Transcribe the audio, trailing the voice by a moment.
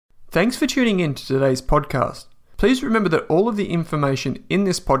Thanks for tuning in to today's podcast. Please remember that all of the information in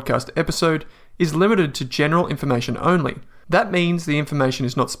this podcast episode is limited to general information only. That means the information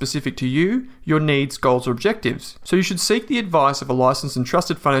is not specific to you, your needs, goals, or objectives, so you should seek the advice of a licensed and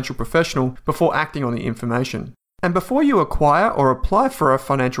trusted financial professional before acting on the information. And before you acquire or apply for a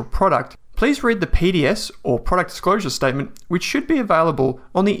financial product, please read the PDS or product disclosure statement, which should be available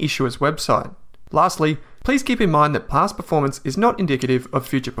on the issuer's website. Lastly, please keep in mind that past performance is not indicative of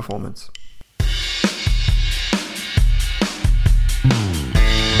future performance.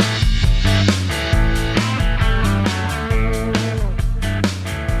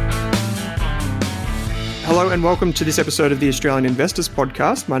 Hello and welcome to this episode of the Australian Investors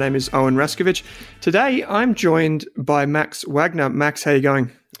Podcast. My name is Owen Raskovich. Today I'm joined by Max Wagner. Max, how are you going?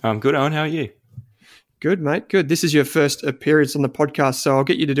 I'm good, Owen. How are you? Good, mate. Good. This is your first appearance on the podcast, so I'll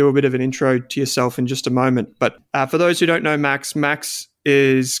get you to do a bit of an intro to yourself in just a moment. But for those who don't know Max, Max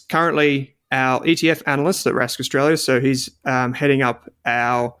is currently our ETF analyst at Rask Australia. So he's heading up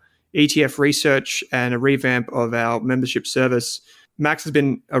our ETF research and a revamp of our membership service. Max has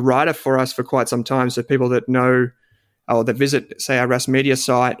been a writer for us for quite some time. So people that know or that visit, say, our Rask Media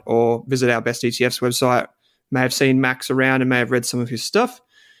site or visit our Best ETFs website may have seen Max around and may have read some of his stuff.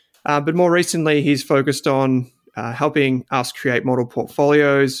 But more recently, he's focused on helping us create model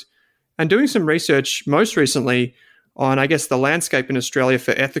portfolios and doing some research most recently on, I guess, the landscape in Australia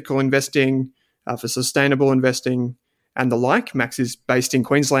for ethical investing, for sustainable investing and the like. Max is based in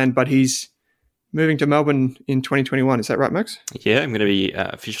Queensland, but he's moving to Melbourne in 2021. Is that right, Max? Yeah, I'm going to be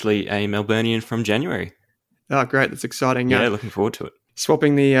officially a Melburnian from January. Oh, great. That's exciting. Yeah, looking forward to it.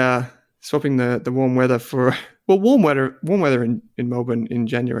 Swapping the warm weather for... Well, warm weather in Melbourne in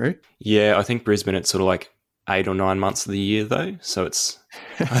January. Yeah, I think Brisbane, it's sort of like 8 or 9 months of the year, though. So it's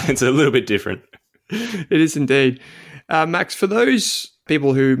a little bit different. It is indeed. Max, for those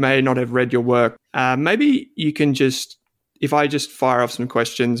people who may not have read your work, maybe you can just, if I just fire off some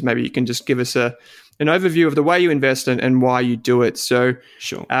questions, maybe you can just give us an overview of the way you invest and why you do it. So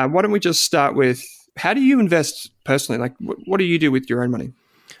sure. Why don't we just start with, how do you invest personally? Like, what do you do with your own money?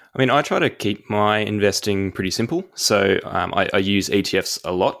 I mean, I try to keep my investing pretty simple. So I use ETFs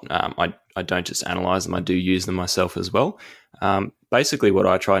a lot. I don't just analyze them, I do use them myself as well. Basically, what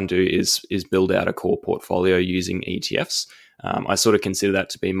I try and do is build out a core portfolio using ETFs. I sort of consider that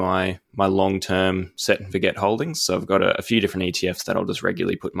to be my long-term set and forget holdings. So I've got a few different ETFs that I'll just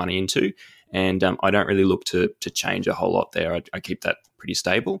regularly put money into. And I don't really look to change a whole lot there. I keep that pretty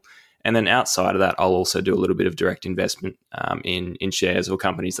stable. And then outside of that, I'll also do a little bit of direct investment in shares or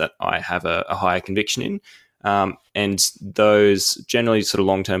companies that I have a higher conviction in. And those generally sort of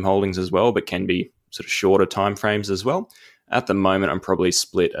long-term holdings as well, but can be sort of shorter timeframes as well. At the moment, I'm probably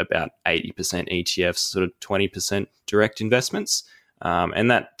split about 80% ETFs, sort of 20% direct investments. And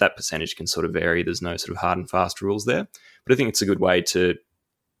that percentage can sort of vary. There's no sort of hard and fast rules there. But I think it's a good way to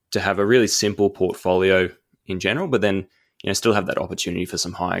have a really simple portfolio in general, but then still have that opportunity for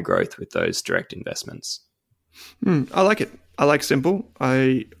some higher growth with those direct investments. I like it. I like simple.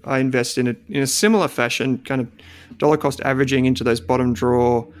 I invest in a similar fashion, kind of dollar cost averaging into those bottom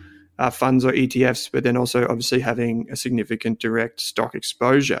drawer funds or ETFs, but then also obviously having a significant direct stock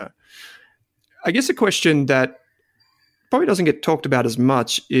exposure. I guess a question that probably doesn't get talked about as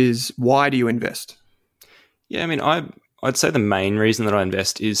much is, why do you invest? Yeah, I mean, I'd say the main reason that I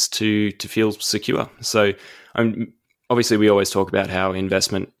invest is to feel secure. So obviously, we always talk about how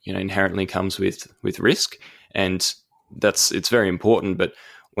investment, inherently comes with risk, and it's very important. But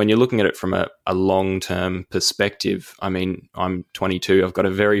when you're looking at it from a long-term perspective, I mean, I'm 22. I've got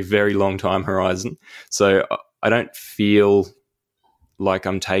a very, very long time horizon, so I don't feel like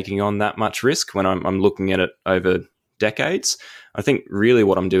I'm taking on that much risk when I'm looking at it over decades. I think really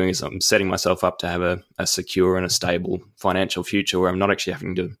what I'm doing is I'm setting myself up to have a secure and a stable financial future where I'm not actually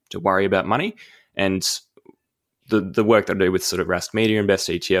having to worry about money. And the work that I do with sort of Rask Media and Best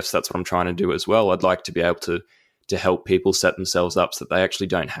ETFs, that's what I'm trying to do as well. I'd like to be able to help people set themselves up so that they actually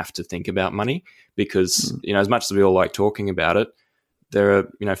don't have to think about money, because, as much as we all like talking about it, there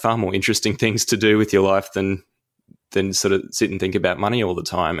are, far more interesting things to do with your life than sort of sit and think about money all the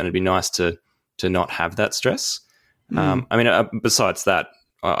time. And it'd be nice to not have that stress. Besides that,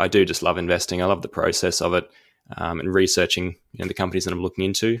 I do just love investing. I love the process of it, and researching, the companies that I'm looking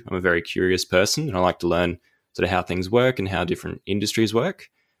into. I'm a very curious person, and I like to learn sort of how things work and how different industries work.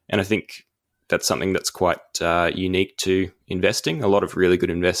 And I think that's something that's quite unique to investing. A lot of really good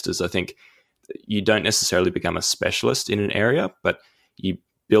investors, I think, you don't necessarily become a specialist in an area, but you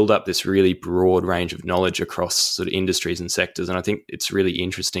build up this really broad range of knowledge across sort of industries and sectors. And I think it's really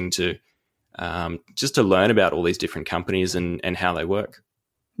interesting to just to learn about all these different companies and how they work.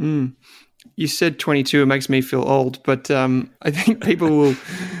 Mm. You said 22. It makes me feel old, but I think people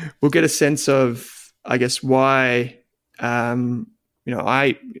will get a sense of, I guess, why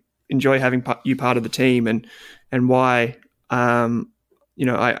I enjoy having you part of the team, and why I'll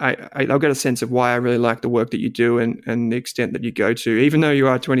get a sense of why I really like the work that you do and the extent that you go to. Even though you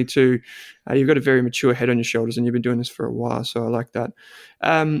are 22, you've got a very mature head on your shoulders, and you've been doing this for a while. So I like that.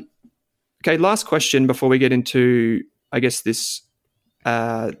 Okay, last question before we get into, I guess, this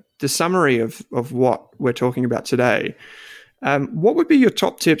the summary of what we're talking about today. What would be your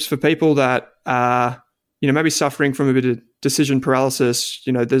top tips for people that are, maybe suffering from a bit of decision paralysis?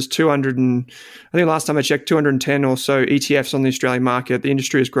 There's 200 and I think last time I checked, 210 or so ETFs on the Australian market. The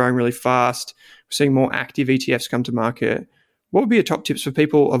industry is growing really fast. We're seeing more active ETFs come to market. What would be your top tips for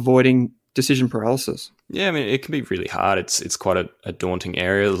people avoiding decision paralysis? Yeah, I mean, it can be really hard. It's quite a daunting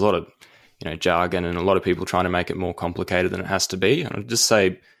area. There's a lot of jargon and a lot of people trying to make it more complicated than it has to be. I'd just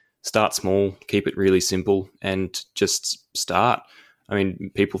say start small, keep it really simple, and just start. I mean,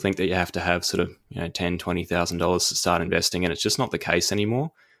 people think that you have to have sort of $10,000, $20,000 to start investing, and it's just not the case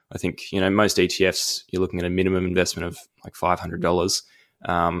anymore. I think most ETFs you're looking at a minimum investment of like $500.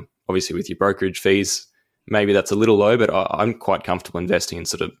 Obviously, with your brokerage fees, maybe that's a little low, but I'm quite comfortable investing in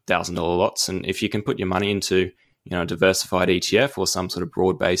sort of $1,000 lots. And if you can put your money into a diversified ETF or some sort of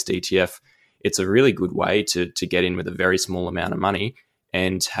broad-based ETF, it's a really good way to get in with a very small amount of money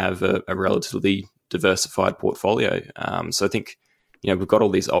and have a relatively diversified portfolio. So I think, we've got all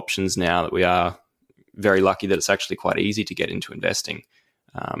these options now that we are very lucky that it's actually quite easy to get into investing.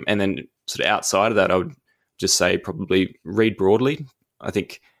 And then sort of outside of that, I would just say probably read broadly. I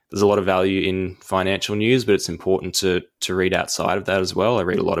think there's a lot of value in financial news, but it's important to read outside of that as well. I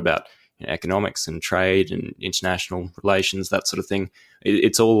read a lot about economics and trade and international relations, that sort of thing.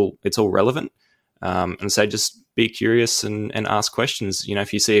 It's all relevant. And so just be curious and ask questions.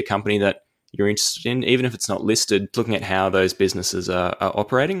 If you see a company that you're interested in, even if it's not listed, looking at how those businesses are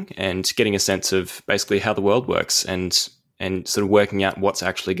operating and getting a sense of basically how the world works and sort of working out what's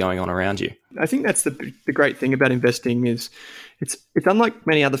actually going on around you. I think that's the great thing about investing is it's unlike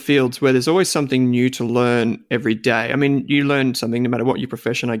many other fields where there's always something new to learn every day. I mean, you learn something no matter what your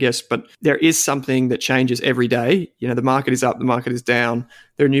profession, I guess, but there is something that changes every day. The market is up, the market is down.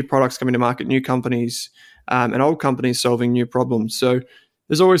 There are new products coming to market, new companies, and old companies solving new problems. So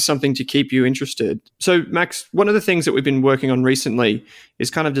there's always something to keep you interested. So, Max, one of the things that we've been working on recently is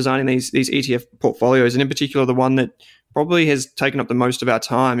kind of designing these ETF portfolios, and in particular, the one that probably has taken up the most of our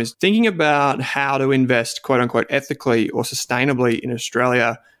time is thinking about how to invest, quote unquote, ethically or sustainably in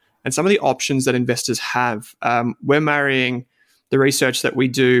Australia and some of the options that investors have. We're marrying the research that we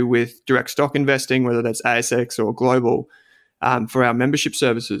do with direct stock investing, whether that's ASX or global, for our membership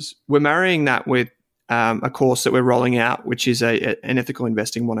services. We're marrying that with a course that we're rolling out, which is an ethical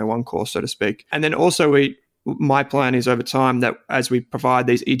investing 101 course, so to speak. And then also my plan is over time that as we provide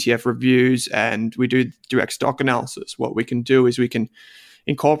these ETF reviews and we do direct stock analysis, what we can do is we can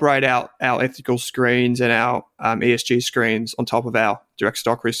incorporate our ethical screens and our ESG screens on top of our direct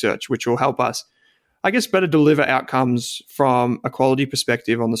stock research, which will help us, I guess, better deliver outcomes from a quality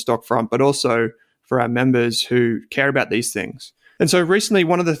perspective on the stock front, but also for our members who care about these things. And so recently,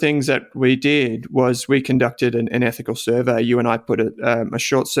 one of the things that we did was we conducted an ethical survey. You and I put a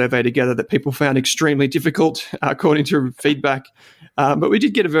short survey together that people found extremely difficult, according to feedback. But we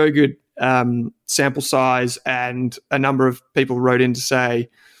did get a very good sample size, and a number of people wrote in to say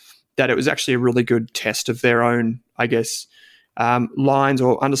that it was actually a really good test of their own, I guess, lines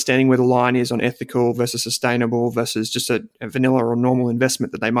or understanding where the line is on ethical versus sustainable versus just a vanilla or normal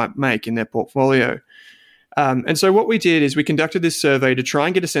investment that they might make in their portfolio. And so what we did is we conducted this survey to try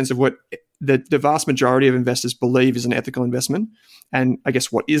and get a sense of what the vast majority of investors believe is an ethical investment, and I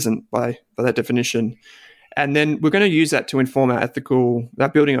guess what isn't by that definition. And then we're going to use that to inform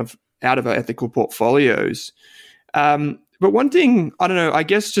that building out of our ethical portfolios. But one thing, I don't know, I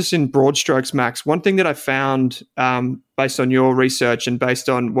guess just in broad strokes, Max, one thing that I found based on your research and based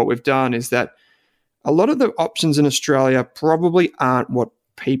on what we've done is that a lot of the options in Australia probably aren't what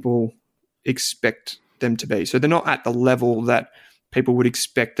people expect them to be. So they're not at the level that people would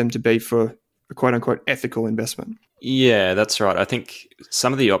expect them to be for a quote unquote ethical investment. Yeah, that's right. I think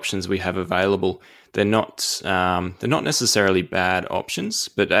some of the options we have available, they're not necessarily bad options,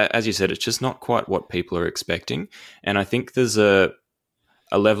 but as you said, it's just not quite what people are expecting. And I think there's a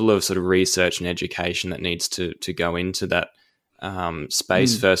level of sort of research and education that needs to go into that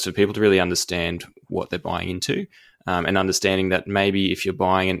space first for people to really understand what they're buying into, and understanding that maybe if you're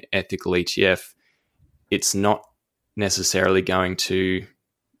buying an ethical ETF, it's not necessarily going to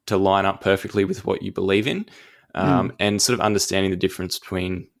line up perfectly with what you believe in. and sort of understanding the difference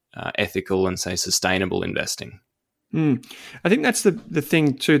between ethical and, say, sustainable investing. I think that's the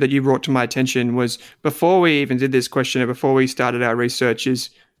thing too that you brought to my attention was before we even did this questionnaire, before we started our research, is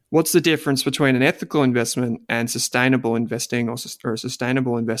what's the difference between an ethical investment and sustainable investing or a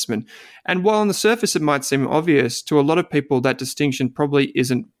sustainable investment? And while on the surface it might seem obvious, to a lot of people that distinction probably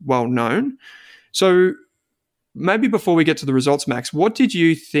isn't well known. So maybe before we get to the results, Max, what did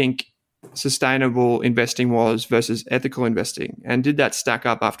you think sustainable investing was versus ethical investing? And did that stack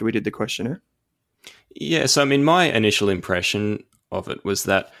up after we did the questionnaire? Yeah, so I mean, my initial impression of it was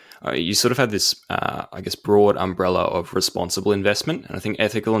that you sort of had this, I guess, broad umbrella of responsible investment, and I think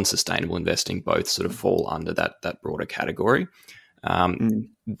ethical and sustainable investing both sort of fall under that broader category.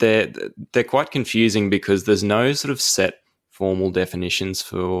 They're quite confusing because there's no sort of set formal definitions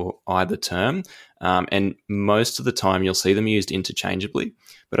for either term, and most of the time you'll see them used interchangeably.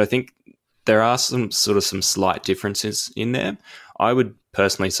 But I think there are some slight differences in there. I would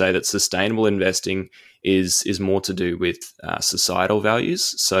personally say that sustainable investing is more to do with societal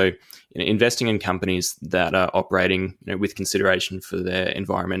values. So, investing in companies that are operating with consideration for their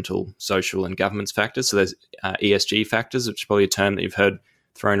environmental, social, and governance factors. So there's ESG factors, which is probably a term that you've heard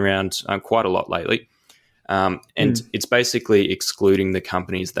thrown around quite a lot lately. And it's basically excluding the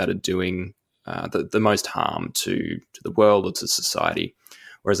companies that are doing the most harm to the world or to society.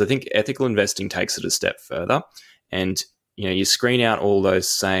 Whereas I think ethical investing takes it a step further, and you screen out all those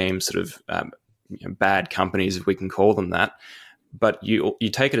same sort of bad companies, if we can call them that, but you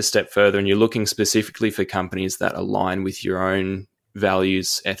take it a step further and you're looking specifically for companies that align with your own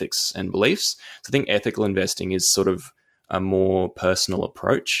values, ethics, and beliefs. So I think ethical investing is sort of a more personal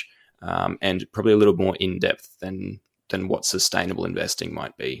approach, and probably a little more in depth than what sustainable investing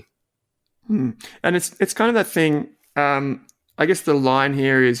might be. And it's kind of that thing. I guess the line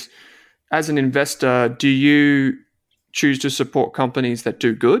here is, as an investor, do you choose to support companies that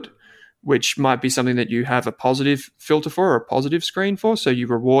do good, which might be something that you have a positive filter for or a positive screen for? So you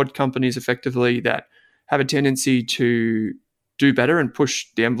reward companies effectively that have a tendency to do better and push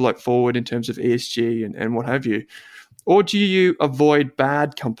the envelope forward in terms of ESG and what have you. Or do you avoid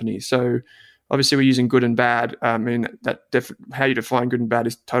bad companies? So obviously we're using good and bad. I mean, how you define good and bad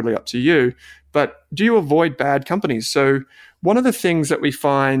is totally up to you. But do you avoid bad companies? So one of the things that we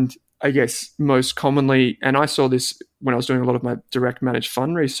find, I guess, most commonly, and I saw this when I was doing a lot of my direct managed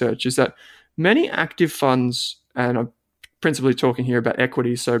fund research, is that many active funds, and I'm principally talking here about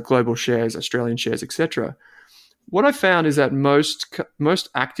equities, so global shares, Australian shares, etc. What I found is that most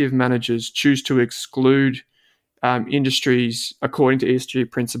active managers choose to exclude industries according to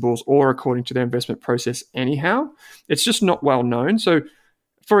ESG principles or according to their investment process anyhow. It's just not well known. So,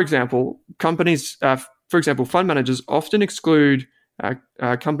 for example, fund managers often exclude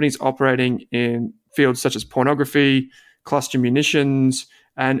companies operating in fields such as pornography, cluster munitions,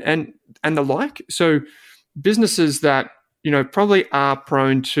 and the like. So businesses that probably are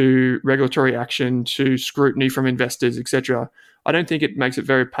prone to regulatory action, to scrutiny from investors, etc. I don't think it makes it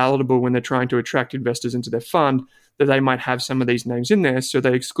very palatable when they're trying to attract investors into their fund that they might have some of these names in there, so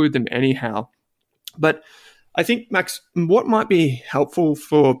they exclude them anyhow. But I think, Max, what might be helpful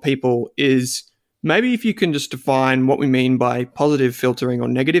for people is maybe if you can just define what we mean by positive filtering or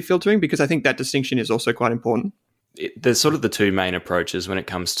negative filtering, because I think that distinction is also quite important. There's sort of the two main approaches when it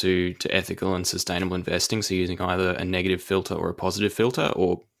comes to ethical and sustainable investing. So using either a negative filter or a positive filter,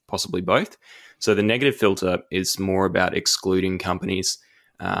 or possibly both. So the negative filter is more about excluding companies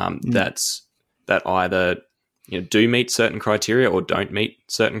that either do meet certain criteria or don't meet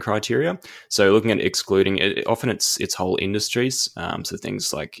certain criteria. So looking at excluding, often it's whole industries. So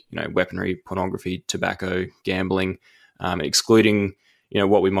things like weaponry, pornography, tobacco, gambling, excluding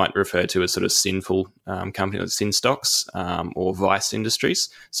what we might refer to as sort of sinful companies, like sin stocks, or vice industries.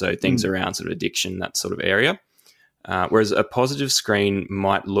 So things around sort of addiction, that sort of area. Whereas a positive screen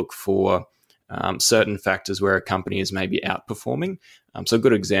might look for certain factors where a company is maybe outperforming. So a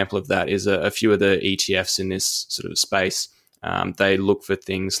good example of that is a few of the ETFs in this sort of space. They look for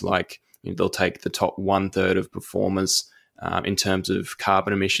things like they'll take the top 1/3 of performers in terms of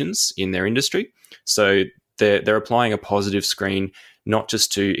carbon emissions in their industry. So they're applying a positive screen not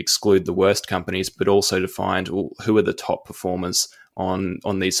just to exclude the worst companies, but also to find who are the top performers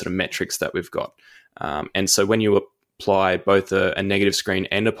on these sort of metrics that we've got. And so when you apply both a negative screen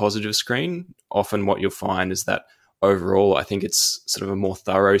and a positive screen, often what you'll find is that overall, I think it's sort of a more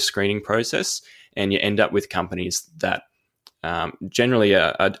thorough screening process, and you end up with companies that generally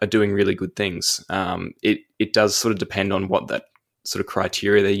are doing really good things. It does sort of depend on what that sort of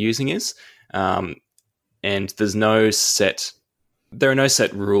criteria they're using is, and there's no set There are no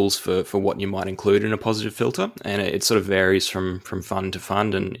set rules for what you might include in a positive filter, and it sort of varies from fund to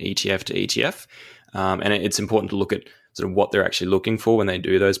fund and ETF to ETF. And it's important to look at sort of what they're actually looking for when they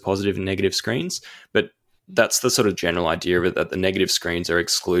do those positive and negative screens. But that's the sort of general idea of it, that the negative screens are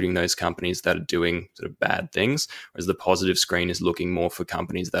excluding those companies that are doing sort of bad things, whereas the positive screen is looking more for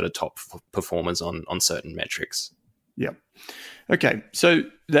companies that are top performers on certain metrics. Yeah. Okay. So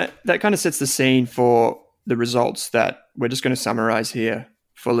that kind of sets the scene for the results that we're just going to summarize here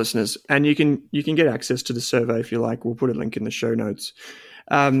for listeners. And you can get access to the survey if you like. We'll put a link in the show notes.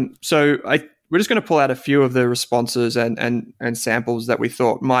 We're just going to pull out a few of the responses and samples that we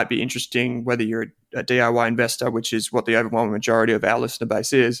thought might be interesting, whether you're a DIY investor, which is what the overwhelming majority of our listener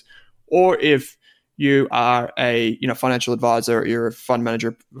base is, or if you are a financial advisor, or you're a fund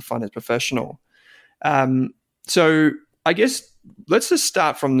manager, a finance professional. So I guess let's just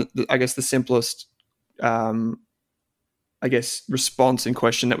start from the simplest response in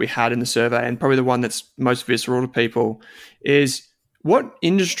question that we had in the survey, and probably the one that's most visceral to people, is what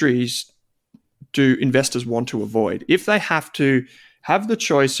industries do investors want to avoid? If they have to have the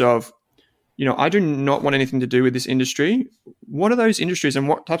choice of, I do not want anything to do with this industry, what are those industries and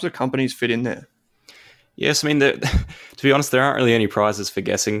what types of companies fit in there? Yes, I mean, to be honest, there aren't really any prizes for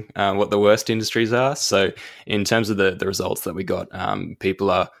guessing what the worst industries are. So in terms of the results that we got,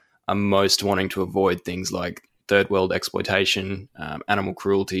 people are most wanting to avoid things like third world exploitation, animal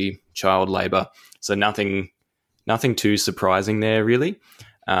cruelty, child labor. So nothing too surprising there, really.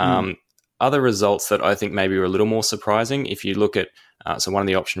 Other results that I think maybe were a little more surprising, if you look at, so one of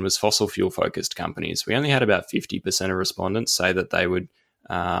the options was fossil fuel focused companies. We only had about 50% of respondents say that they would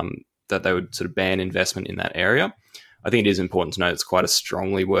sort of ban investment in that area. I think it is important to note it's quite a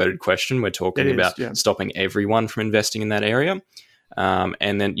strongly worded question. We're talking about stopping everyone from investing in that area.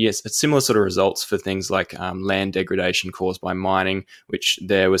 And then, yes, it's similar sort of results for things like land degradation caused by mining, which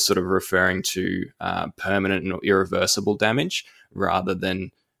there was sort of referring to permanent or irreversible damage rather than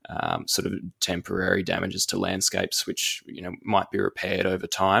sort of temporary damages to landscapes, which might be repaired over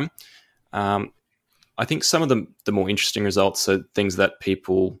time. I think some of the more interesting results are things that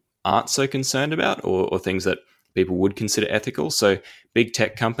people aren't so concerned about, or things that people would consider ethical. So big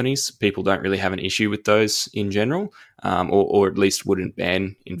tech companies, people don't really have an issue with those in general, or at least wouldn't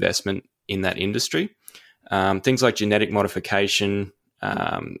ban investment in that industry. Things like genetic modification,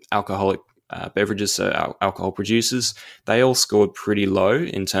 alcoholic beverages, so alcohol producers, they all scored pretty low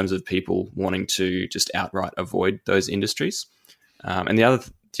in terms of people wanting to just outright avoid those industries. And the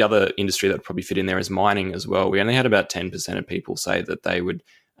other industry that would probably fit in there is mining as well. We only had about 10% of people say that they would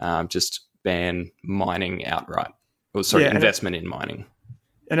just ban mining outright, investment in mining.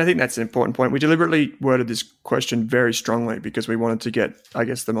 And I think that's an important point. We deliberately worded this question very strongly because we wanted to get, I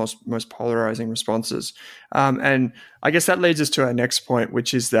guess, the most polarizing responses. And I guess that leads us to our next point,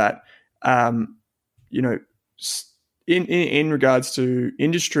 which is that, in regards to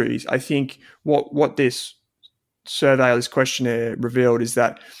industries, I think what this survey, this questionnaire revealed is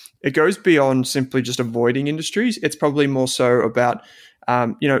that it goes beyond simply just avoiding industries. It's probably more so about,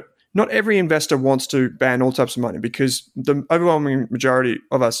 not every investor wants to ban all types of mining, because the overwhelming majority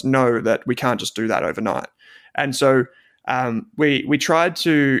of us know that we can't just do that overnight. And so we tried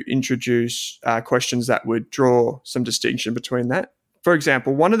to introduce questions that would draw some distinction between that. For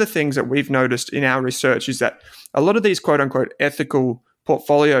example, one of the things that we've noticed in our research is that a lot of these quote-unquote ethical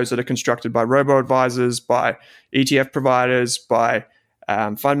portfolios that are constructed by robo-advisors, by ETF providers, by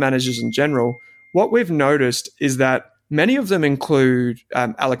fund managers in general, what we've noticed is that many of them include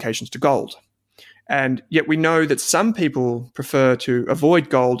allocations to gold. And yet we know that some people prefer to avoid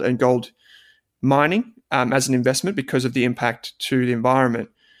gold and gold mining as an investment because of the impact to the environment.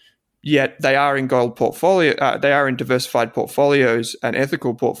 Yet they are in gold portfolio. They are in diversified portfolios and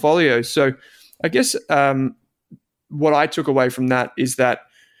ethical portfolios. So I guess what I took away from that is that,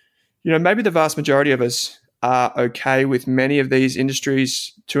 maybe the vast majority of us are okay with many of these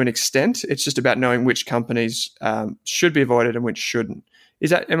industries to an extent. It's just about knowing which companies should be avoided and which shouldn't.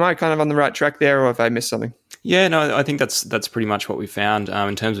 Am I kind of on the right track there, or have I missed something? Yeah, no, I think that's pretty much what we found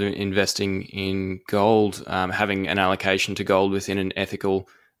in terms of investing in gold. Having an allocation to gold within an ethical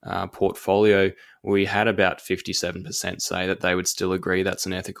portfolio, we had about 57% say that they would still agree that's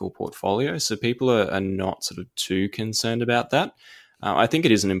an ethical portfolio. So people are not sort of too concerned about that. I think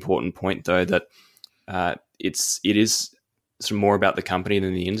it is an important point, though, that it is sort of more about the company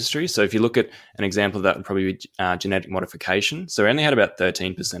than the industry. So if you look at an example of that, would probably be genetic modification. So we only had about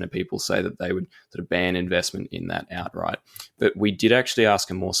 13% of people say that they would sort of ban investment in that outright. But we did actually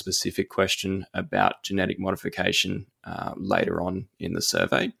ask a more specific question about genetic modification later on in the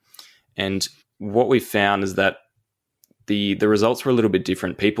survey. And what we found is that the results were a little bit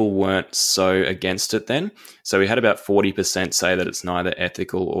different. People weren't so against it then. So we had about 40% say that it's neither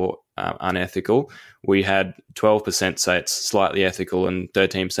ethical or unethical. We had 12% say it's slightly ethical and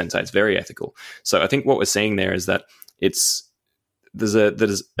 13% say it's very ethical. So I think what we're seeing there is that there's a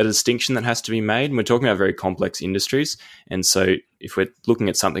distinction that has to be made. And we're talking about very complex industries. And so if we're looking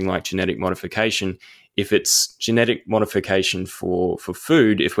at something like genetic modification, if it's genetic modification for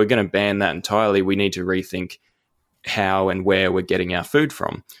food, if we're going to ban that entirely, we need to rethink how and where we're getting our food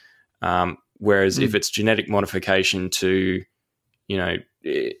from. Whereas if it's genetic modification to,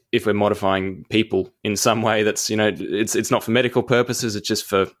 if we're modifying people in some way that's, it's not for medical purposes, it's just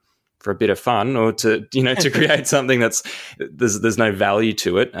for a bit of fun, or to create something that's there's no value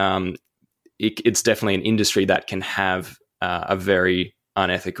to it. It's definitely an industry that can have a very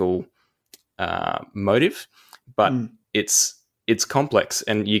unethical motive, but it's complex,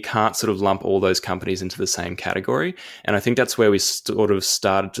 and you can't sort of lump all those companies into the same category. And I think that's where we sort of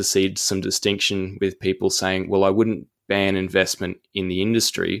started to see some distinction with people saying, well, I wouldn't ban investment in the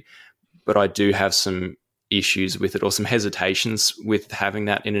industry, but I do have some issues with it, or some hesitations with having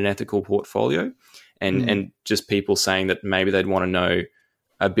that in an ethical portfolio. And just people saying that maybe they'd want to know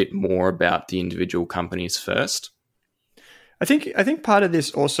a bit more about the individual companies first. I think part of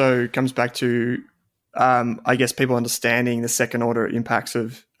this also comes back to I guess people understanding the second order impacts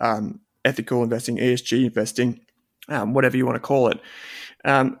of ethical investing, ESG investing, whatever you want to call it.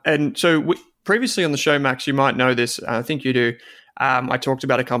 And so previously on the show, Max, you might know this. I think you do. I talked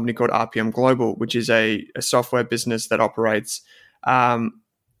about a company called RPM Global, which is a software business that operates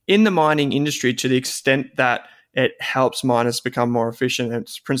in the mining industry to the extent that it helps miners become more efficient.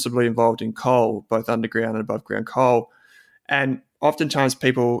 It's principally involved in coal, both underground and above ground coal. And oftentimes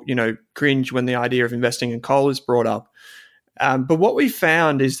people, cringe when the idea of investing in coal is brought up. But what we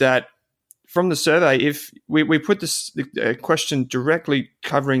found is that from the survey, if we put this question directly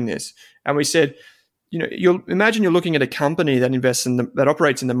covering this, and we said, you'll imagine you're looking at a company that invests that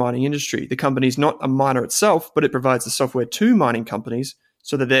operates in the mining industry. The company is not a miner itself, but it provides the software to mining companies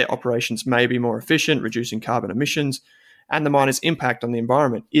so that their operations may be more efficient, reducing carbon emissions and the miner's impact on the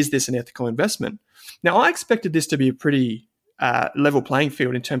environment. Is this an ethical investment? Now, I expected this to be a pretty level playing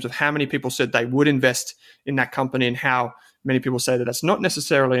field in terms of how many people said they would invest in that company and how many people say that that's not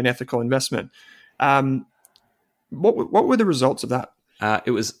necessarily an ethical investment. What were the results of that?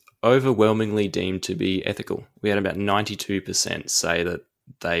 It was overwhelmingly deemed to be ethical. We had about 92% say that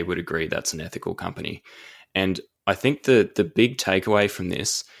they would agree that's an ethical company. And I think the big takeaway from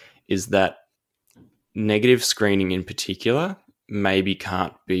this is that negative screening in particular maybe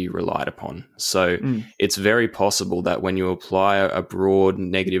can't be relied upon. So it's very possible that when you apply a broad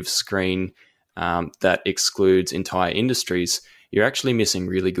negative screen that excludes entire industries, you're actually missing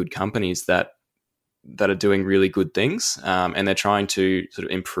really good companies that are doing really good things, and they're trying to sort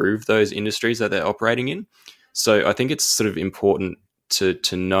of improve those industries that they're operating in. So I think it's sort of important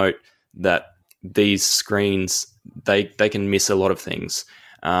to note that these screens, they can miss a lot of things,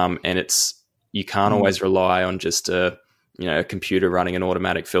 and you can't always rely on just a computer running an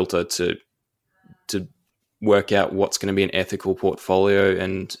automatic filter to work out what's going to be an ethical portfolio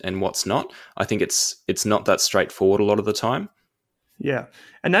and what's not. I think it's not that straightforward a lot of the time. Yeah.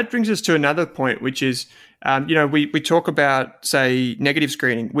 And that brings us to another point, which is, we talk about, say, negative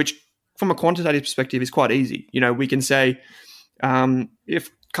screening, which from a quantitative perspective is quite easy. We can say if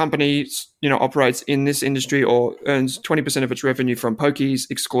company, operates in this industry or earns 20% of its revenue from pokies,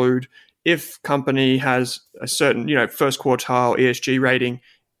 exclude. If company has a certain, first quartile ESG rating,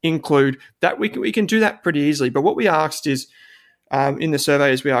 include. That we can do that pretty easily. But what we asked is, in the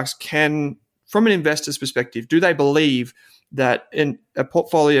survey, is we asked, from an investor's perspective, do they believe that a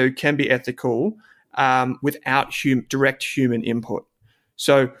portfolio can be ethical without direct human input?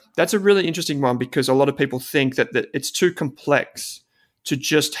 So that's a really interesting one, because a lot of people think that it's too complex to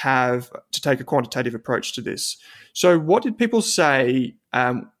just take a quantitative approach to this. So what did people say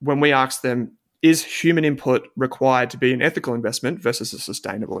when we asked them, is human input required to be an ethical investment versus a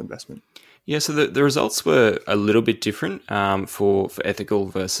sustainable investment? Yeah, so the results were a little bit different for ethical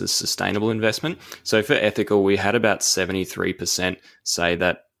versus sustainable investment. So for ethical, we had about 73% say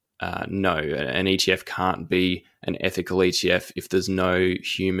that no, an ETF can't be an ethical ETF if there's no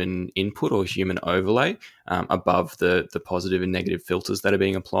human input or human overlay above the positive and negative filters that are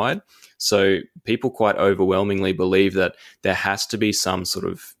being applied. So people quite overwhelmingly believe that there has to be some sort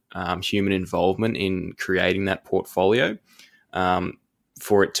of human involvement in creating that portfolio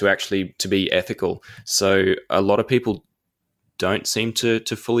for it to actually to be ethical. So a lot of people don't seem to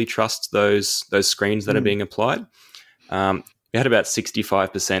fully trust those screens that are being applied. We had about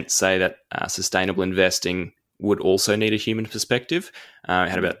 65% say that sustainable investing would also need a human perspective. It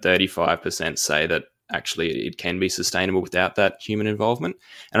had about 35% say that actually it can be sustainable without that human involvement.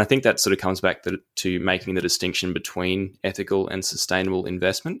 And I think that sort of comes back to making the distinction between ethical and sustainable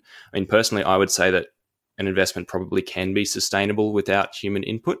investment. I mean, personally, I would say that an investment probably can be sustainable without human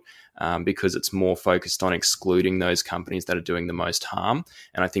input, because it's more focused on excluding those companies that are doing the most harm.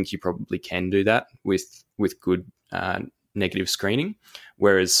 And I think you probably can do that with good negative screening.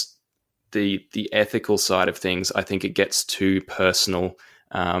 Whereas the ethical side of things, I think it gets too personal,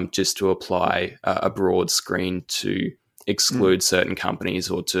 just to apply a broad screen to exclude certain companies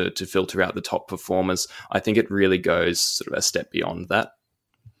or to filter out the top performers. I think it really goes sort of a step beyond that.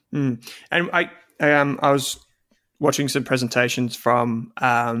 And I was watching some presentations from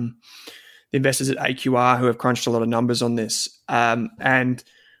the investors at AQR who have crunched a lot of numbers on this, and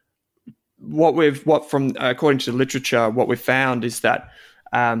according to the literature, what we've found is that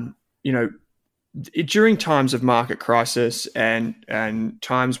during times of market crisis and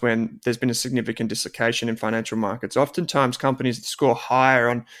times when there's been a significant dislocation in financial markets, oftentimes companies that score higher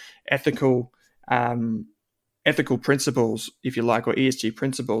on ethical principles, if you like, or ESG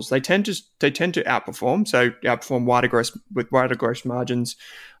principles, they tend to outperform. So outperform with wider gross margins,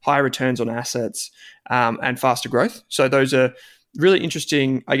 higher returns on assets, and faster growth. So those are really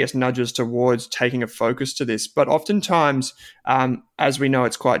interesting, I guess, nudges towards taking a focus to this. But oftentimes, as we know,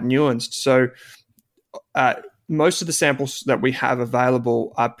 it's quite nuanced. So most of the samples that we have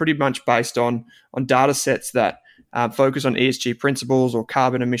available are pretty much based on data sets that focus on ESG principles or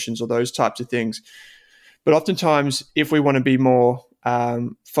carbon emissions or those types of things. But oftentimes, if we want to be more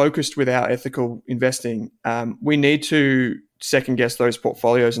focused with our ethical investing, we need to second guess those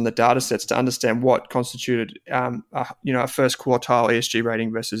portfolios and the data sets to understand what constituted a first quartile ESG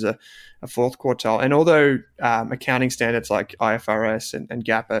rating versus a fourth quartile. And although accounting standards like IFRS and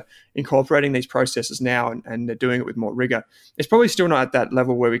GAAP are incorporating these processes now and they're doing it with more rigor, it's probably still not at that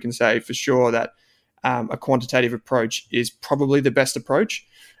level where we can say for sure that a quantitative approach is probably the best approach.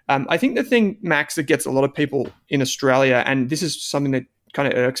 I think the thing, Max, that gets a lot of people in Australia, and this is something that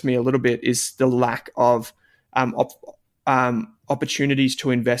kind of irks me a little bit, is the lack of opportunities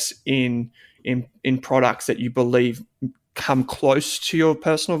to invest in products that you believe come close to your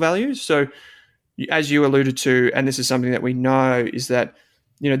personal values. So, as you alluded to, and this is something that we know, is that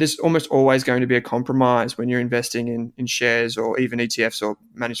there's almost always going to be a compromise when you're investing in shares or even ETFs or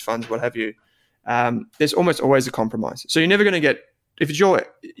managed funds, what have you. There's almost always a compromise. So you're never going to get, if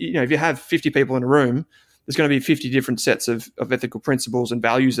you have 50 people in a room, there's going to be 50 different sets of ethical principles and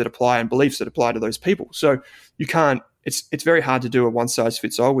values that apply and beliefs that apply to those people. So you can't, it's very hard to do a one size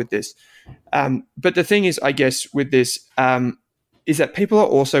fits all with this. But the thing is, I guess, with this, is that people are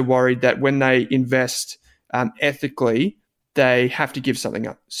also worried that when they invest ethically, they have to give something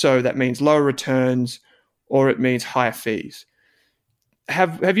up. So that means lower returns or it means higher fees.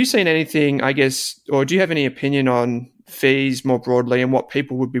 Have you seen anything, I guess, or do you have any opinion on fees more broadly and what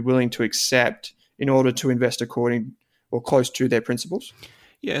people would be willing to accept in order to invest according or close to their principles?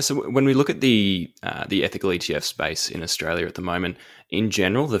 Yeah, so when we look at the ethical ETF space in Australia at the moment, in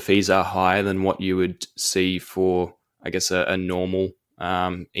general, the fees are higher than what you would see for, I guess, a normal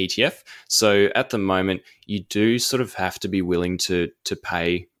ETF. So at the moment, you do sort of have to be willing to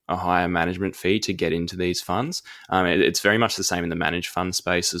pay a higher management fee to get into these funds. It's very much the same in the managed fund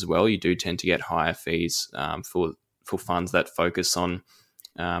space as well. You do tend to get higher fees for funds that focus on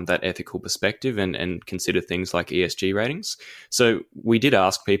that ethical perspective and consider things like ESG ratings. So we did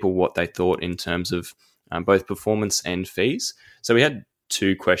ask people what they thought in terms of both performance and fees. So we had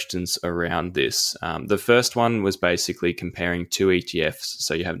two questions around this. The first one was basically comparing two ETFs.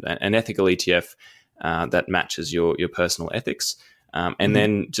 So you have an ethical ETF that matches your personal ethics, and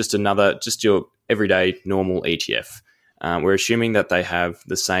then just your everyday normal ETF. We're assuming that they have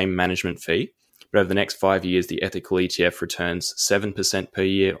the same management fee, but over the next 5 years, the ethical ETF returns 7% per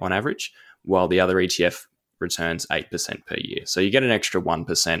year on average, while the other ETF returns 8% per year. So you get an extra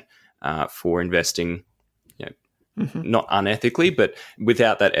 1% for investing, not unethically, but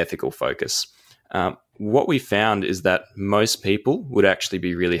without that ethical focus. What we found is that most people would actually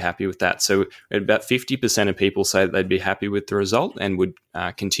be really happy with that. So about 50% of people say that they'd be happy with the result and would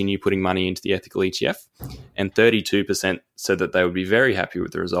continue putting money into the ethical ETF. And 32% said that they would be very happy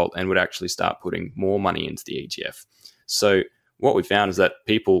with the result and would actually start putting more money into the ETF. So what we found is that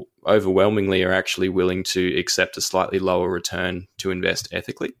people overwhelmingly are actually willing to accept a slightly lower return to invest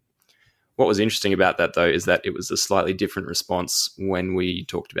ethically. What was interesting about that, though, is that it was a slightly different response when we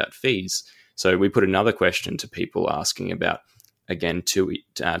talked about fees. So we put another question to people asking about, again, two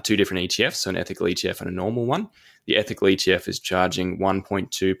different ETFs, so an ethical ETF and a normal one. The ethical ETF is charging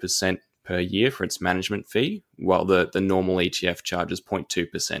 1.2% per year for its management fee, while the normal ETF charges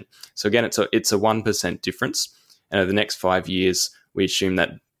 0.2%. So again, it's a 1% difference. And over the next 5 years, we assume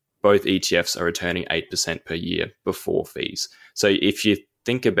that both ETFs are returning 8% per year before fees. So if you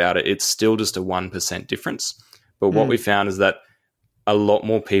think about it, it's still just a 1% difference. But what we found is that a lot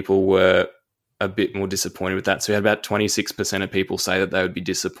more people were a bit more disappointed with that. So we had about 26% of people say that they would be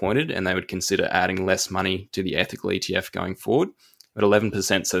disappointed and they would consider adding less money to the ethical ETF going forward. But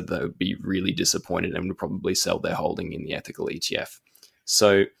 11% said they would be really disappointed and would probably sell their holding in the ethical ETF.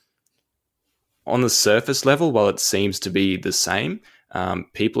 So on the surface level, while it seems to be the same,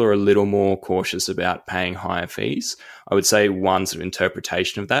 people are a little more cautious about paying higher fees. I would say one sort of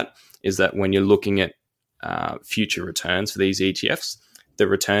interpretation of that is that when you're looking at future returns for these ETFs, the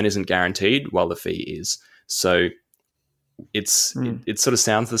return isn't guaranteed while the fee is. So it sort of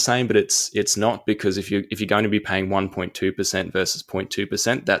sounds the same, but it's not, because if you're going to be paying 1.2% versus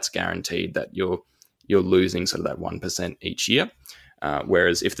 0.2%, that's guaranteed that you're losing sort of that 1% each year.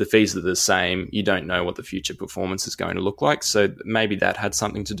 Whereas if the fees are the same, you don't know what the future performance is going to look like. So maybe that had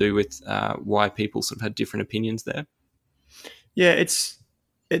something to do with why people sort of had different opinions there. Yeah,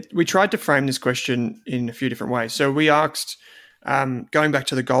 we tried to frame this question in a few different ways. So we asked, going back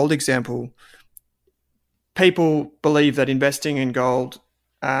to the gold example, people believe that investing in gold,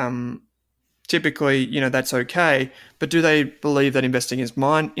 typically, that's okay. But do they believe that investing in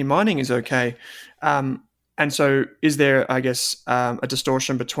mining is okay? And so is there, I guess, a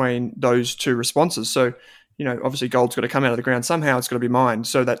distortion between those two responses? So, obviously gold's got to come out of the ground somehow. It's got to be mined.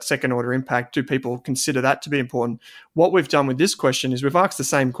 So that second order impact, do people consider that to be important? What we've done with this question is we've asked the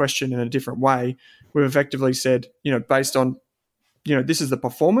same question in a different way. We've effectively said, based on, this is the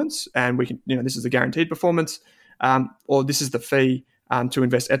performance and we can, this is the guaranteed performance, or this is the fee to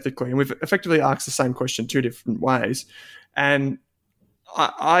invest ethically. And we've effectively asked the same question two different ways. And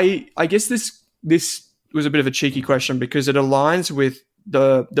I guess this was a bit of a cheeky question because it aligns with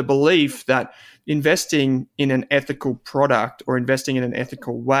the belief that investing in an ethical product or investing in an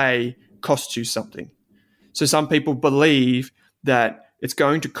ethical way costs you something. So some people believe that it's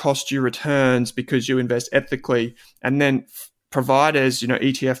going to cost you returns because you invest ethically, and then providers,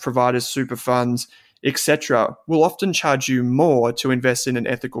 ETF providers, super funds, etc., will often charge you more to invest in an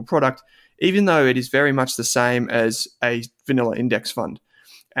ethical product, even though it is very much the same as a vanilla index fund.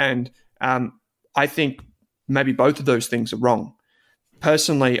 And I think maybe both of those things are wrong.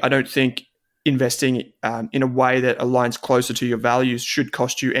 Personally, I don't think investing in a way that aligns closer to your values should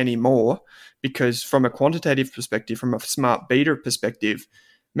cost you any more, because from a quantitative perspective, from a smart beta perspective,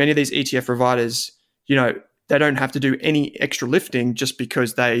 many of these ETF providers, they don't have to do any extra lifting just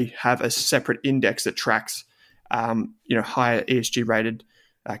because they have a separate index that tracks, higher ESG rated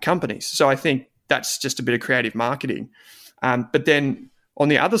companies. So I think that's just a bit of creative marketing. But then on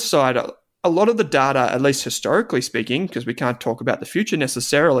the other side, a lot of the data, at least historically speaking, because we can't talk about the future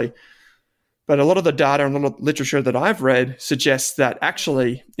necessarily, but a lot of the data and a lot of literature that I've read suggests that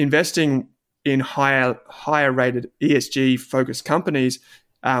actually investing in higher rated ESG focused companies,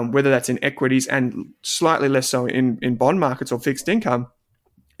 whether that's in equities and slightly less so in bond markets or fixed income,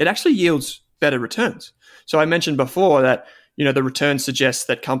 it actually yields better returns. So I mentioned before that, the return suggests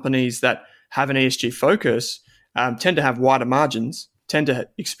that companies that have an ESG focus tend to have wider margins, tend to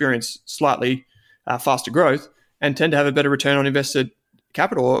experience slightly faster growth, and tend to have a better return on invested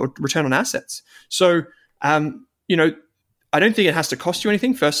capital or return on assets. So, I don't think it has to cost you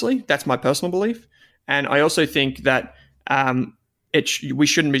anything, firstly. That's my personal belief. And I also think that we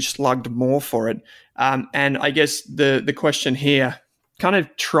shouldn't be slugged more for it. And I guess the question here kind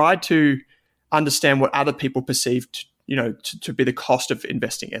of tried to understand what other people perceived to be the cost of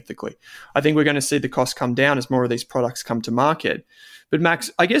investing ethically. I think we're going to see the cost come down as more of these products come to market. But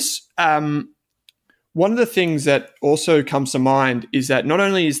Max, I guess one of the things that also comes to mind is that not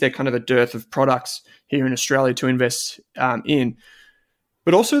only is there kind of a dearth of products here in Australia to invest in,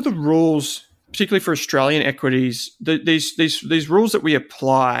 but also the rules, particularly for Australian equities, these rules that we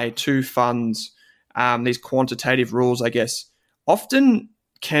apply to funds, these quantitative rules, I guess, often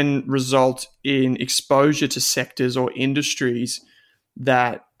can result in exposure to sectors or industries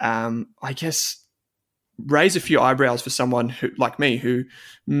that I guess raise a few eyebrows for someone who, like me, who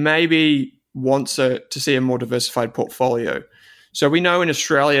maybe wants to see a more diversified portfolio. So we know in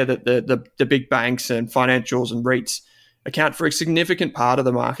Australia that the big banks and financials and REITs account for a significant part of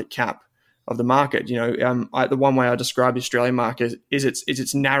the market cap of the market. The one way I describe the Australian market is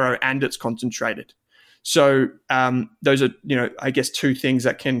it's narrow and it's concentrated. So those are, I guess, two things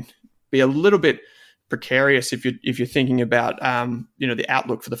that can be a little bit precarious if you're thinking about the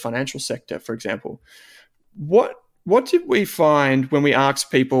outlook for the financial sector, for example. What did we find when we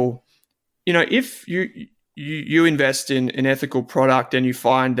asked people if you invest in an ethical product and you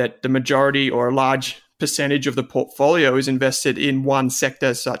find that the majority or a large percentage of the portfolio is invested in one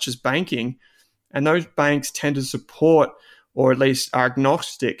sector, such as banking, and those banks tend to support or at least are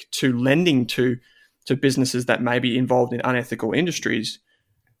agnostic to lending to businesses that may be involved in unethical industries.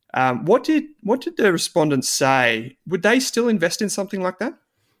 What did the respondents say? Would they still invest in something like that?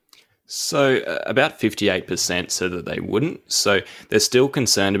 So about 58% said that they wouldn't. So they're still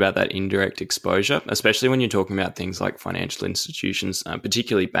concerned about that indirect exposure, especially when you're talking about things like financial institutions,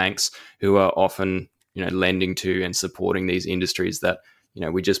 particularly banks, who are often lending to and supporting these industries that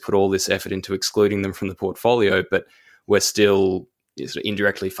we just put all this effort into excluding them from the portfolio, but we're still sort of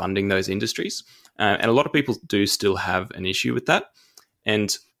indirectly funding those industries. And a lot of people do still have an issue with that.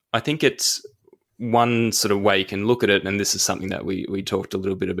 And I think it's one sort of way you can look at it, and this is something that we talked a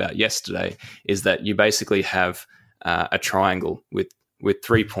little bit about yesterday, is that you basically have a triangle with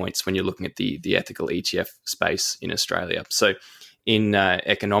 3 points when you're looking at the ethical ETF space in Australia. So in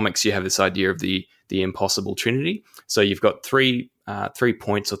economics, you have this idea of the impossible trinity. So you've got three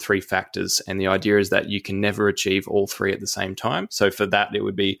points or three factors, and the idea is that you can never achieve all three at the same time. So for that, it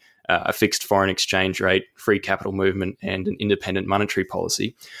would be a fixed foreign exchange rate, free capital movement, and an independent monetary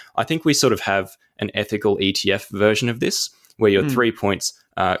policy. I think we sort of have an ethical ETF version of this, where your 3 points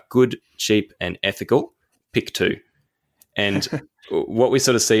are good, cheap, and ethical. Pick two. And what we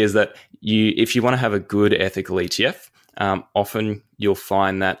sort of see is that if you want to have a good ethical ETF, often you'll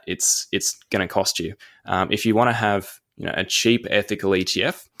find that it's going to cost you. If you want to have a cheap ethical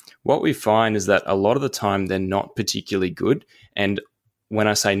ETF, what we find is that a lot of the time they're not particularly good. And when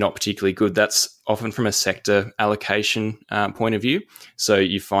I say not particularly good, that's often from a sector allocation point of view. So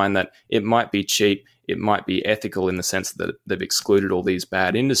you find that it might be cheap, it might be ethical in the sense that they've excluded all these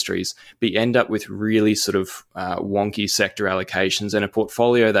bad industries, but you end up with really sort of wonky sector allocations and a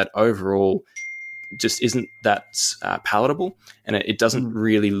portfolio that overall just isn't that palatable, and it doesn't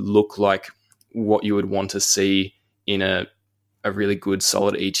really look like what you would want to see in a really good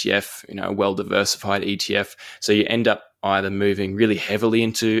solid ETF, a well-diversified ETF. So you end up either moving really heavily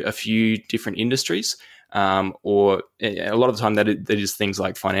into a few different industries, or a lot of the time that is things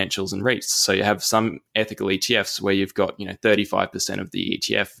like financials and REITs. So you have some ethical ETFs where you've got 35% of the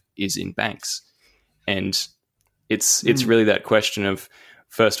ETF is in banks, and it's really that question of,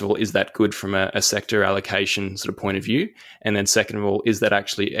 first of all, is that good from a sector allocation sort of point of view, and then second of all, is that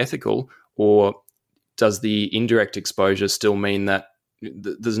actually ethical, or does the indirect exposure still mean that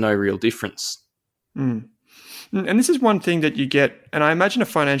there's no real difference? And this is one thing that you get, and I imagine a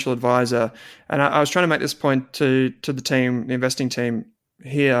financial advisor, and I was trying to make this point to the team, the investing team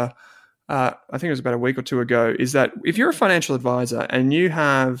here, I think it was about a week or two ago, is that if you're a financial advisor and you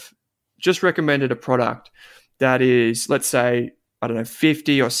have just recommended a product that is, let's say,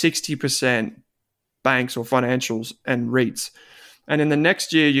 50 or 60% banks or financials and REITs, and in the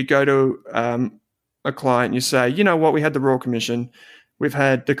next year you go to a client and you say, you know what, we had the Royal Commission, we've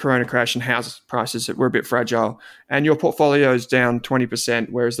had the corona crash and house prices that were a bit fragile, and your portfolio is down 20%,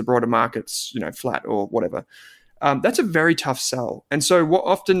 whereas the broader market's flat or whatever. That's a very tough sell. And so what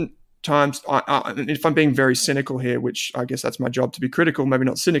oftentimes, if I'm being very cynical here, which I guess that's my job to be critical, maybe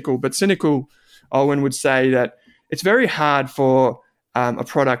not cynical, but cynical, Owen would say that it's very hard for a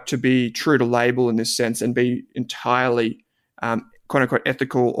product to be true to label in this sense and be entirely quote unquote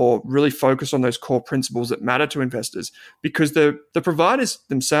ethical or really focus on those core principles that matter to investors, because the providers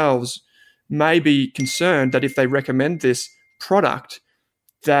themselves may be concerned that if they recommend this product,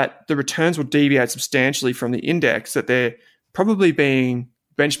 that the returns will deviate substantially from the index that they're probably being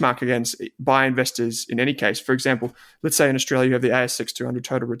benchmarked against by investors in any case. For example, let's say in Australia you have the ASX 200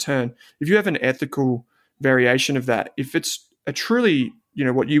 total return. If you have an ethical variation of that, if it's a truly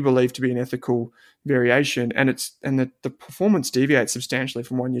what you believe to be an ethical variation, and the performance deviates substantially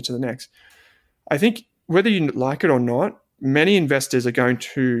from one year to the next, I think whether you like it or not, many investors are going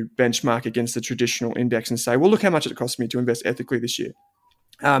to benchmark against the traditional index and say, well, look how much it cost me to invest ethically this year.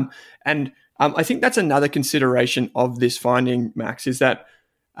 I think that's another consideration of this finding, Max, is that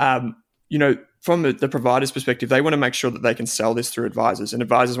from the provider's perspective, they want to make sure that they can sell this through advisors, and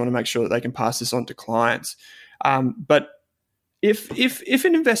advisors want to make sure that they can pass this on to clients. But if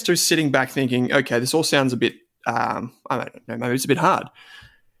an investor is sitting back thinking, okay, this all sounds a bit, I don't know, maybe it's a bit hard.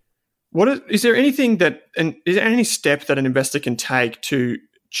 Is there anything is there any step that an investor can take to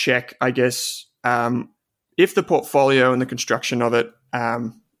check, I guess, if the portfolio and the construction of it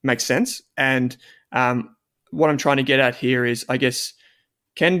makes sense? And what I'm trying to get at here is, I guess,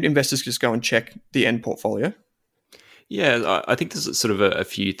 can investors just go and check the end portfolio? Yeah, I think there's sort of a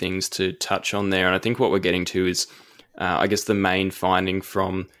few things to touch on there. And I think what we're getting to is, I guess, the main finding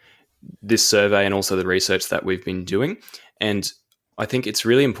from this survey and also the research that we've been doing. And I think it's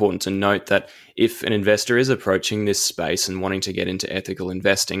really important to note that if an investor is approaching this space and wanting to get into ethical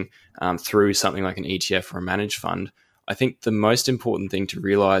investing through something like an ETF or a managed fund, I think the most important thing to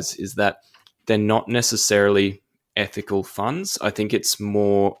realize is that they're not necessarily ethical funds. I think it's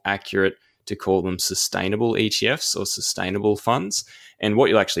more accurate to call them sustainable ETFs or sustainable funds. And what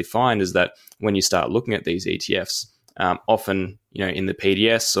you'll actually find is that when you start looking at these ETFs, often, in the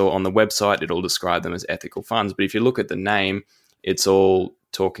PDS or on the website, it'll describe them as ethical funds. But if you look at the name, it's all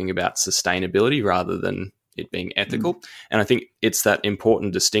talking about sustainability rather than it being ethical. And I think it's that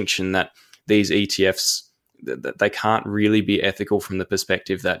important distinction that these ETFs, that they can't really be ethical from the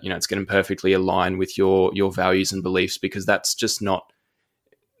perspective that, it's going to perfectly align with your values and beliefs, because that's just not,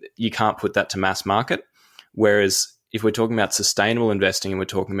 you can't put that to mass market. Whereas if we're talking about sustainable investing and we're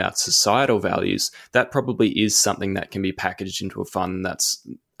talking about societal values, that probably is something that can be packaged into a fund that's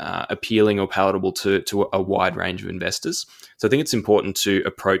appealing or palatable to a wide range of investors. So I think it's important to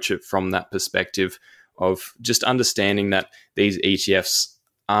approach it from that perspective of just understanding that these ETFs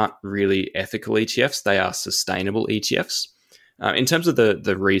aren't really ethical ETFs, they are sustainable ETFs. In terms of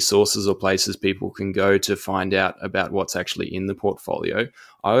the resources or places people can go to find out about what's actually in the portfolio,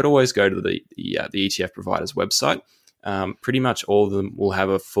 I would always go to the ETF provider's website. Pretty much all of them will have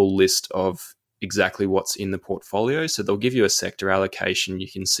a full list of exactly what's in the portfolio. So they'll give you a sector allocation. You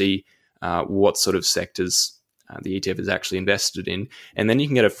can see what sort of sectors the ETF is actually invested in. And then you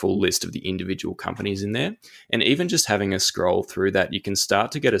can get a full list of the individual companies in there. And even just having a scroll through that, you can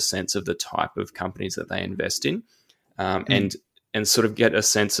start to get a sense of the type of companies that they invest in, and sort of get a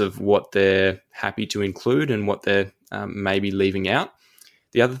sense of what they're happy to include and what they're maybe leaving out.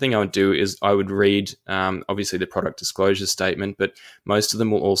 The other thing I would do is I would read, obviously, the product disclosure statement, but most of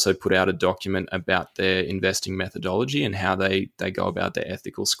them will also put out a document about their investing methodology and how they go about their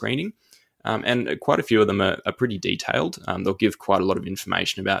ethical screening. And quite a few of them are pretty detailed. They'll give quite a lot of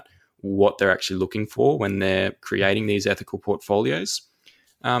information about what they're actually looking for when they're creating these ethical portfolios.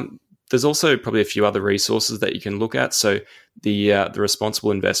 There's also probably a few other resources that you can look at. So the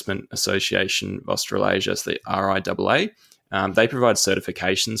Responsible Investment Association of Australasia, so the RIAA, they provide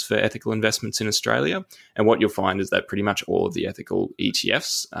certifications for ethical investments in Australia. And what you'll find is that pretty much all of the ethical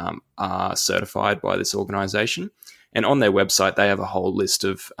ETFs are certified by this organisation. And on their website, they have a whole list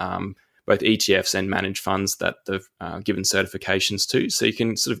of both ETFs and managed funds that they've given certifications to. So you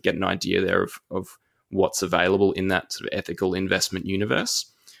can sort of get an idea there of what's available in that sort of ethical investment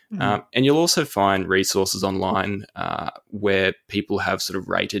universe. And you'll also find resources online where people have sort of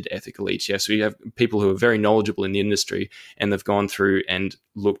rated ethical ETFs. So you have people who are very knowledgeable in the industry, and they've gone through and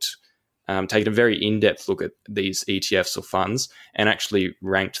looked, taken a very in-depth look at these ETFs or funds and actually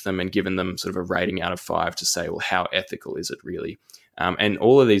ranked them and given them sort of a rating out of 5 to say, well, how ethical is it really? And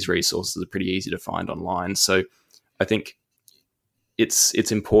all of these resources are pretty easy to find online. So I think it's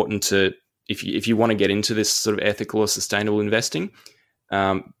important to, if you want to get into this sort of ethical or sustainable investing,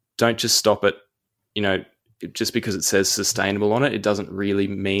 don't just stop at, just because it says sustainable on it, it doesn't really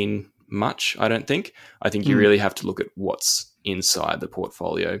mean much, I don't think. I think you really have to look at what's inside the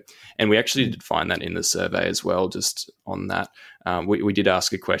portfolio. And we actually did find that in the survey as well, just on that. We did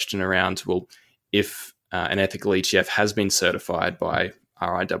ask a question around, well, if an ethical ETF has been certified by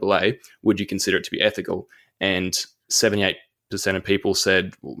RIAA, would you consider it to be ethical? And 78% of people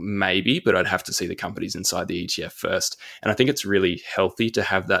said, well, maybe, but I'd have to see the companies inside the ETF first. And I think it's really healthy to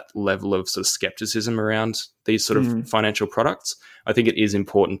have that level of sort of skepticism around these sort of financial products. I think it is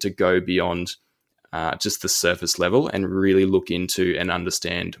important to go beyond just the surface level and really look into and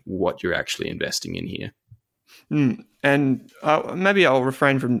understand what you're actually investing in here. And maybe I'll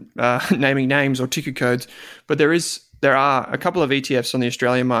refrain from naming names or ticker codes, but there are a couple of ETFs on the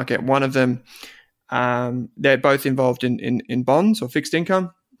Australian market. One of them, they're both involved in bonds or fixed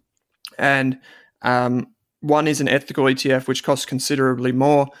income, and one is an ethical ETF, which costs considerably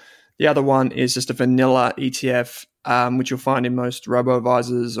more. The other one is just a vanilla ETF, which you'll find in most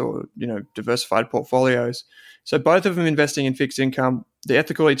robo-advisors or diversified portfolios. So both of them investing in fixed income. The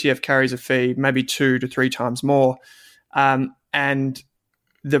ethical ETF carries a fee, maybe 2 to 3 times more, and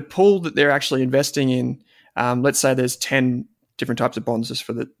the pool that they're actually investing in, let's say there's 10 different types of bonds, just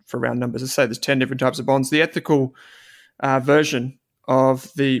for round numbers. Let's say there's 10 different types of bonds. The ethical version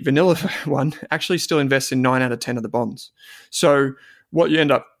of the vanilla one actually still invests in 9 out of 10 of the bonds. So what you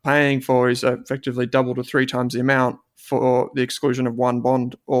end up paying for is effectively double to 3 times the amount for the exclusion of one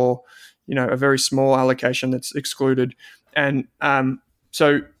bond, or a very small allocation that's excluded. And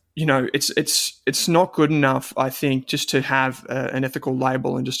so it's not good enough, I think, just to have an ethical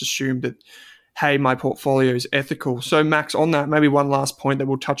label and just assume that hey, my portfolio is ethical. So Max, on that, maybe one last point that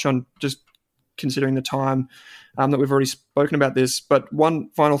we'll touch on, just considering the time that we've already spoken about this, but one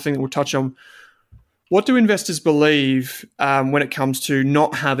final thing that we'll touch on. What do investors believe when it comes to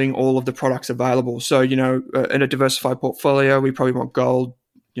not having all of the products available? So, in a diversified portfolio, we probably want gold,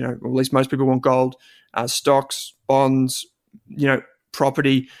 or at least most people want gold, stocks, bonds,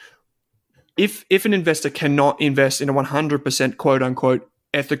 property. If an investor cannot invest in a 100% quote unquote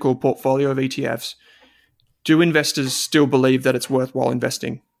ethical portfolio of ETFs, do investors still believe that it's worthwhile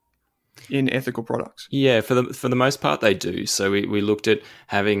investing in ethical products? Yeah, for the most part, they do. So we looked at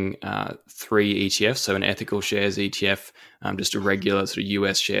having 3 ETFs, so an ethical shares ETF, just a regular sort of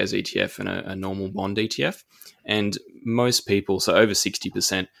US shares ETF, and a normal bond ETF. And most people, so over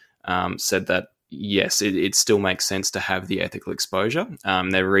 60%, said that yes, it still makes sense to have the ethical exposure.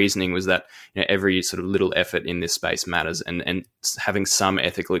 Their reasoning was that every sort of little effort in this space matters, and having some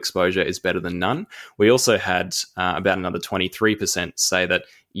ethical exposure is better than none. We also had about another 23% say that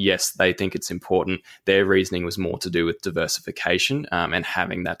yes, they think it's important. Their reasoning was more to do with diversification and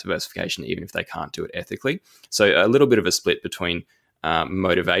having that diversification even if they can't do it ethically. So a little bit of a split between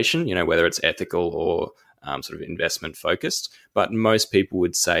motivation, whether it's ethical or sort of investment focused. But most people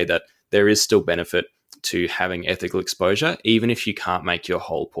would say that there is still benefit to having ethical exposure, even if you can't make your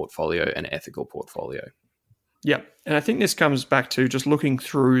whole portfolio an ethical portfolio. Yeah. And I think this comes back to just looking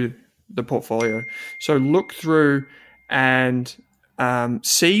through the portfolio. So look through and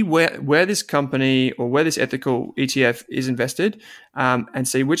see where this company or where this ethical ETF is invested, and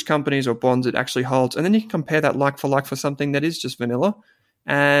see which companies or bonds it actually holds. And then you can compare that like for something that is just vanilla.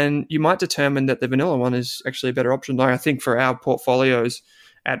 And you might determine that the vanilla one is actually a better option. Like I think for our portfolios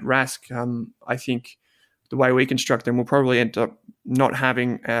at Rask, I think the way we construct them, we'll probably end up not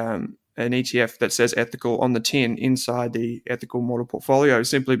having an ETF that says ethical on the tin inside the ethical model portfolio,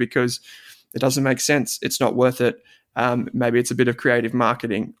 simply because it doesn't make sense. It's not worth it. Maybe it's a bit of creative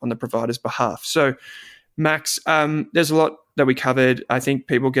marketing on the provider's behalf. So, Max, there's a lot that we covered. I think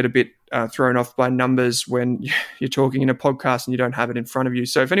people get a bit thrown off by numbers when you're talking in a podcast and you don't have it in front of you.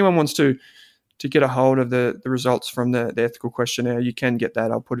 So if anyone wants to get a hold of the results from the ethical questionnaire, you can get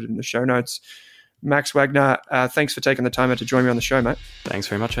that. I'll put it in the show notes. Max Wagner, thanks for taking the time out to join me on the show, mate. Thanks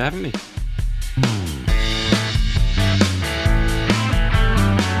very much for having me.